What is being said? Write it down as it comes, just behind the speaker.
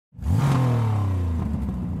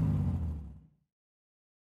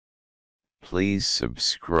Please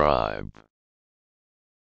subscribe.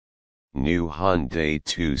 New Hyundai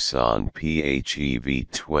Tucson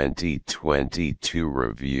PHEV 2022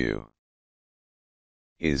 review.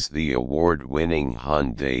 Is the award-winning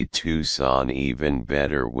Hyundai Tucson even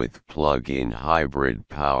better with plug-in hybrid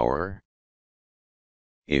power?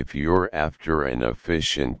 If you're after an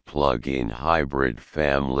efficient plug-in hybrid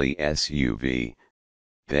family SUV,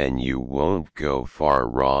 then you won't go far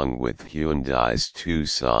wrong with Hyundai's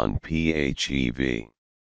Tucson PHEV.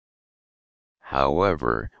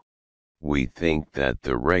 However, we think that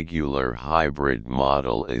the regular hybrid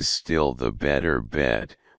model is still the better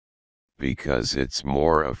bet, because it's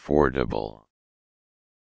more affordable.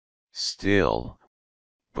 Still,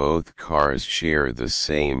 both cars share the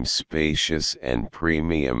same spacious and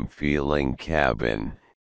premium-feeling cabin,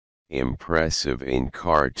 impressive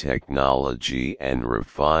in-car technology and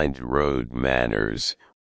refined road manners,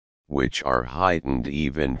 which are heightened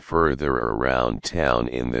even further around town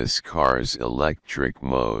in this car's electric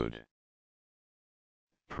mode.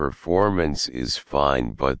 Performance is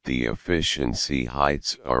fine, but the efficiency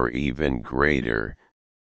heights are even greater.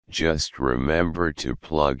 Just remember to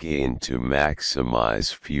plug in to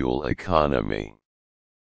maximize fuel economy.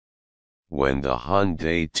 When the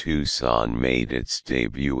Hyundai Tucson made its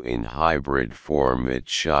debut in hybrid form, it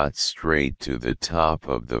shot straight to the top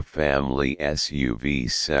of the family SUV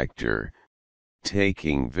sector,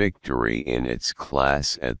 taking victory in its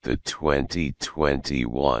class at the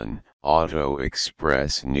 2021 Auto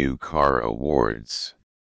Express New Car Awards.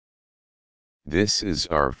 This is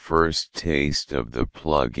our first taste of the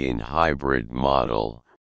plug-in hybrid model,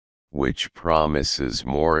 which promises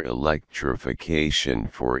more electrification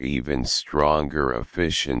for even stronger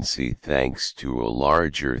efficiency thanks to a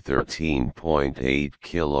larger 13.8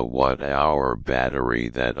 kilowatt-hour battery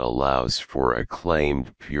that allows for a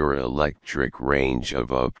claimed pure electric range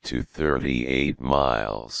of up to 38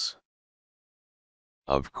 miles.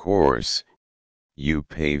 Of course, you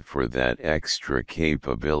pay for that extra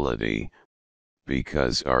capability,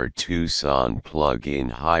 because our Tucson plug-in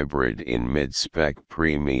hybrid in mid-spec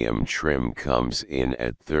premium trim comes in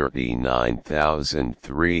at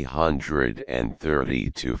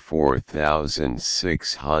 $39,330 to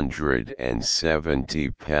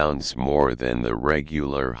 £4,670 more than the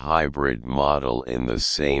regular hybrid model in the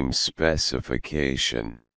same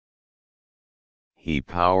specification.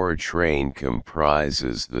 E-powertrain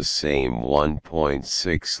comprises the same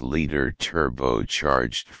 1.6-liter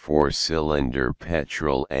turbocharged four-cylinder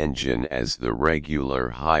petrol engine as the regular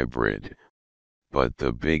hybrid, but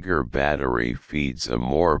the bigger battery feeds a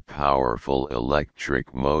more powerful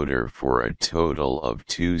electric motor for a total of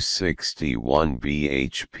 261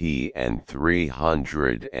 bhp and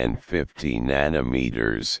 350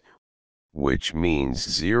 nanometers, which means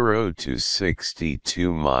 0 to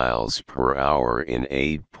 62 miles per hour in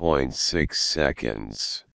 8.6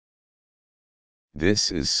 seconds. This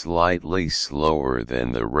is slightly slower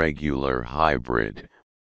than the regular hybrid,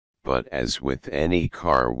 but as with any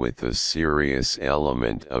car with a serious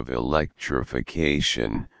element of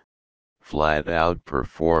electrification, flat-out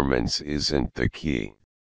performance isn't the key.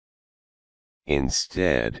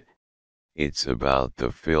 Instead, it's about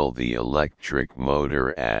the feel the electric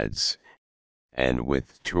motor adds, and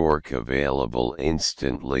with torque available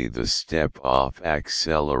instantly, the step-off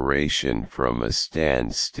acceleration from a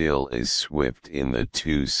standstill is swift in the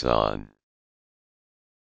Tucson.